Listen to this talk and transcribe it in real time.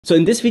So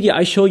in this video,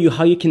 I show you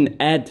how you can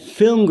add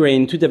film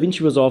grain to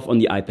DaVinci Resolve on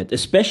the iPad,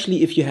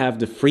 especially if you have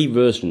the free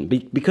version.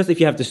 Because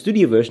if you have the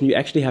studio version, you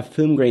actually have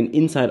film grain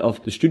inside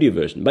of the studio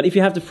version. But if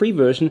you have the free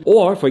version,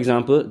 or for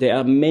example, there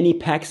are many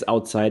packs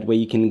outside where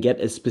you can get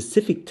a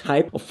specific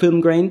type of film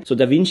grain. So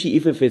DaVinci,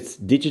 even if it's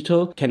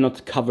digital,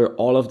 cannot cover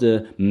all of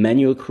the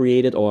manual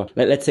created, or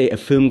let's say a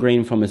film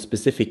grain from a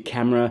specific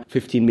camera,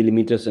 15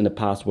 millimeters in the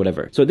past,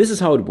 whatever. So this is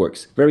how it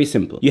works. Very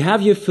simple. You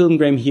have your film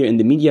grain here in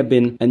the media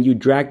bin and you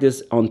drag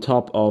this on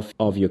top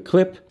of your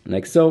clip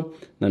like so.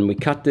 Then we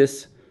cut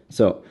this.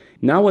 So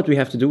now what we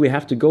have to do, we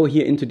have to go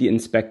here into the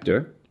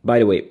inspector. By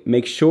the way,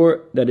 make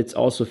sure that it's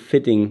also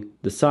fitting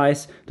the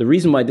size. The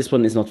reason why this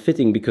one is not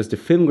fitting, because the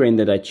film grain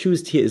that I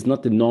choose here is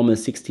not the normal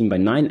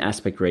 16:9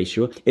 aspect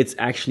ratio. It's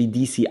actually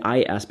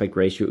DCI aspect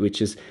ratio, which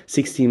is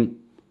 16.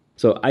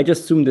 So I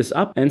just zoomed this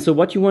up. And so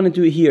what you want to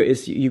do here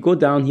is you go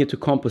down here to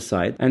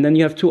composite, and then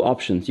you have two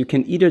options. You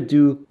can either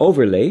do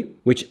overlay,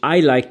 which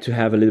I like to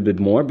have a little bit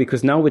more,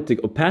 because now with the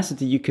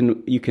opacity you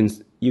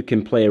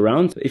can play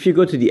around. If you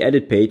go to the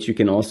edit page, you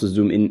can also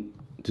zoom in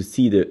to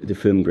see the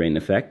film grain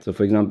effect. So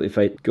for example, if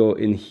I go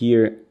in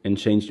here and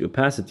change the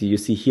opacity, you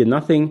see here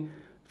nothing,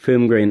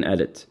 film grain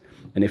edit.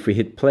 And if we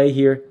hit play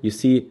here, you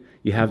see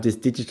you have this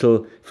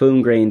digital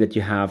film grain that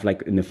you have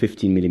like in a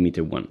 15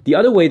 millimeter one. The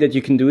other way that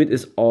you can do it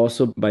is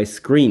also by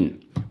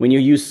screen. When you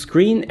use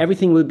screen,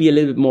 everything will be a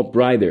little bit more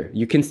brighter.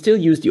 You can still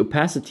use the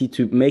opacity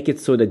to make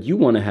it so that you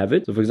want to have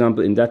it. So for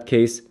example, in that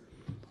case,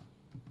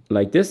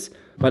 like this.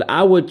 But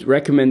I would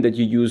recommend that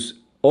you use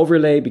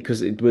overlay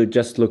because it will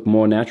just look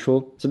more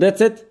natural. So that's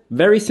it.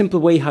 Very simple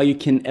way how you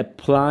can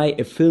apply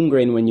a film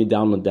grain when you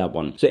download that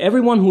one. So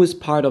everyone who is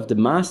part of the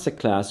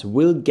masterclass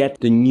will get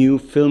the new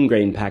film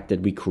grain pack that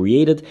we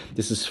created.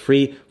 This is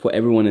free for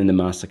everyone in the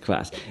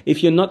masterclass.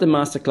 If you're not a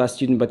masterclass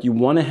student, but you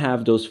want to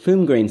have those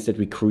film grains that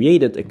we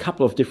created, a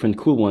couple of different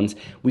cool ones,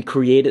 we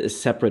created a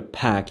separate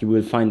pack. You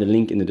will find the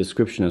link in the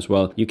description as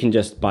well. You can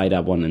just buy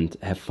that one and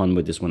have fun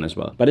with this one as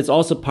well. But it's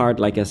also part,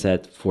 like I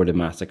said, for the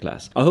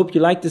masterclass. I hope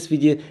you liked this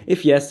video.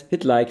 If yes,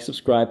 hit like,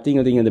 subscribe, ding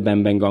a ding and the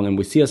bang bang gong, and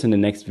we'll see us in the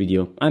next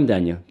video. I'm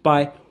Daniel.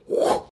 Bye.